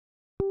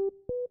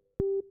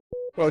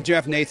Well,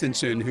 Jeff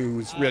Nathanson,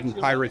 who's written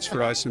Pirates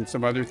for us and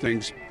some other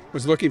things,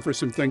 was looking for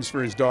some things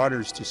for his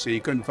daughters to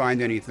see. Couldn't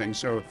find anything,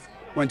 so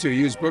went to a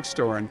used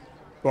bookstore and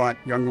bought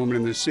Young Woman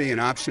in the Sea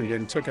and optioned it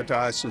and took it to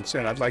us and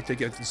said, I'd like to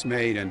get this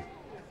made. And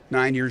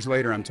 9 years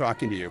later, I'm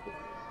talking to you.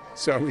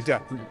 So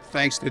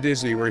thanks to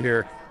Disney, we're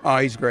here. Oh,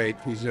 he's great.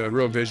 He's a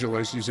real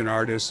visualist. He's an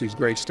artist. He's a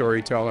great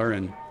storyteller,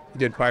 and he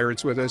did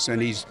Pirates with us, and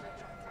he's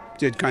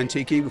did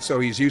Kon-Tiki, so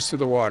he's used to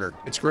the water.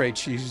 It's great.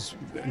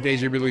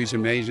 Daisy Ridley's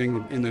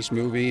amazing in this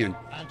movie, and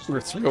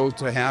we're thrilled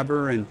to have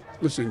her. And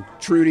listen,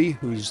 Trudy,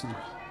 who's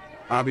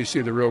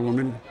obviously the real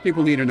woman,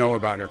 people need to know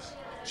about her.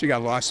 She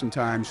got lost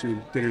sometimes. She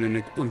did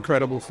an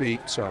incredible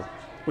feat, so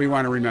we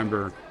want to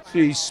remember her.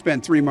 She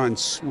spent 3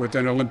 months with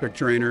an Olympic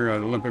trainer,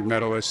 an Olympic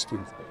medalist,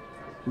 and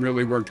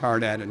really worked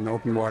hard at it in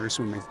open water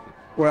swimming.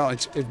 Well,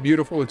 it's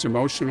beautiful, it's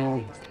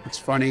emotional, it's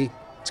funny.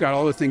 It's got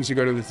all the things you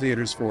go to the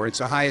theaters for. It's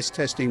the highest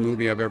testing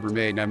movie I've ever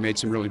made, and I've made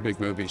some really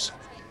big movies.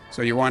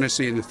 So you want to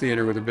see it in the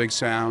theater with a big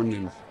sound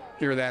and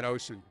hear that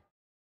ocean.